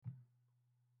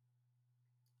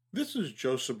This is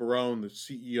Joseph Barone, the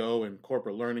CEO and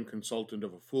corporate learning consultant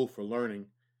of A Fool for Learning.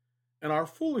 And our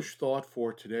foolish thought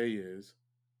for today is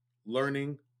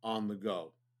learning on the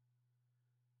go.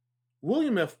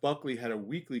 William F. Buckley had a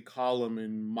weekly column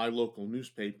in my local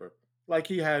newspaper, like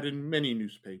he had in many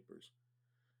newspapers.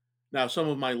 Now, some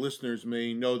of my listeners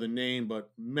may know the name,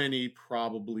 but many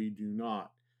probably do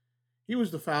not. He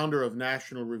was the founder of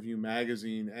National Review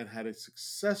magazine and had a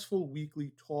successful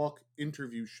weekly talk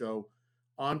interview show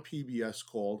on PBS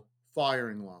called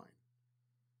Firing Line.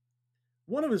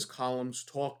 One of his columns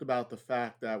talked about the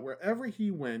fact that wherever he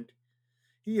went,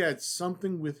 he had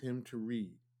something with him to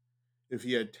read. If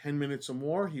he had 10 minutes or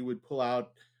more, he would pull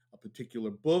out a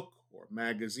particular book or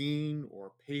magazine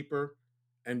or paper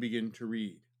and begin to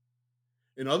read.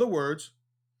 In other words,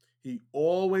 he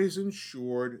always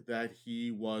ensured that he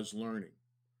was learning.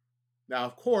 Now,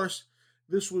 of course,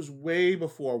 this was way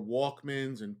before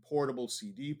Walkmans and portable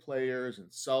CD players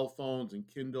and cell phones and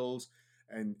Kindles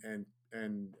and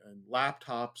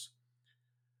laptops.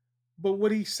 But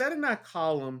what he said in that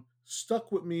column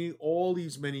stuck with me all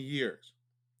these many years.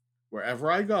 Wherever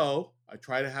I go, I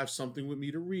try to have something with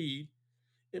me to read.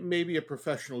 It may be a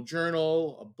professional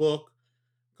journal, a book,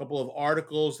 a couple of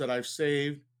articles that I've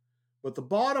saved. But the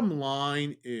bottom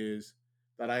line is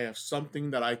that I have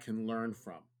something that I can learn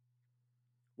from.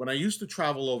 When I used to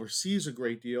travel overseas a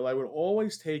great deal, I would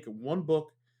always take one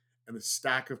book and a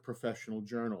stack of professional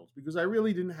journals because I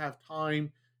really didn't have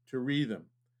time to read them.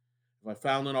 If I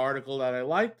found an article that I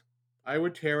liked, I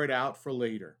would tear it out for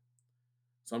later.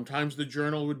 Sometimes the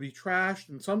journal would be trashed,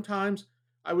 and sometimes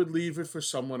I would leave it for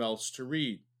someone else to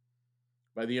read.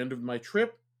 By the end of my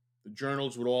trip, the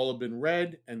journals would all have been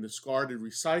read and discarded,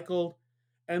 recycled,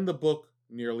 and the book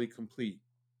nearly complete.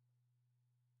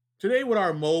 Today, with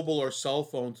our mobile or cell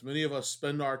phones, many of us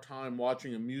spend our time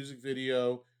watching a music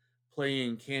video,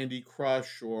 playing Candy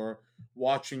Crush, or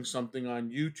watching something on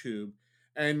YouTube.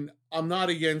 And I'm not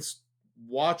against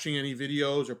watching any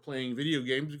videos or playing video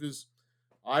games because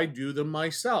I do them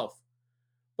myself.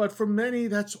 But for many,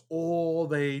 that's all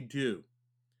they do.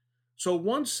 So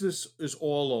once this is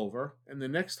all over, and the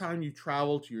next time you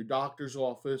travel to your doctor's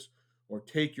office or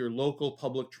take your local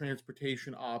public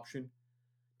transportation option,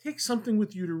 take something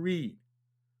with you to read.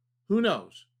 Who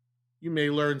knows? You may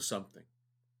learn something.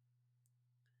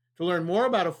 To learn more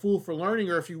about A Fool for Learning,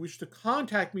 or if you wish to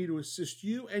contact me to assist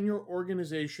you and your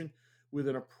organization with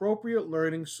an appropriate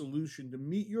learning solution to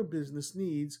meet your business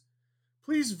needs,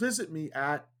 please visit me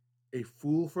at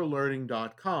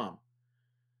afoolforlearning.com.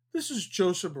 This is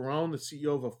Joseph Barone, the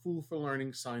CEO of A Fool for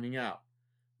Learning, signing out.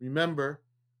 Remember,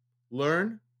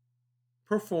 learn,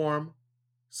 perform,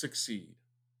 succeed.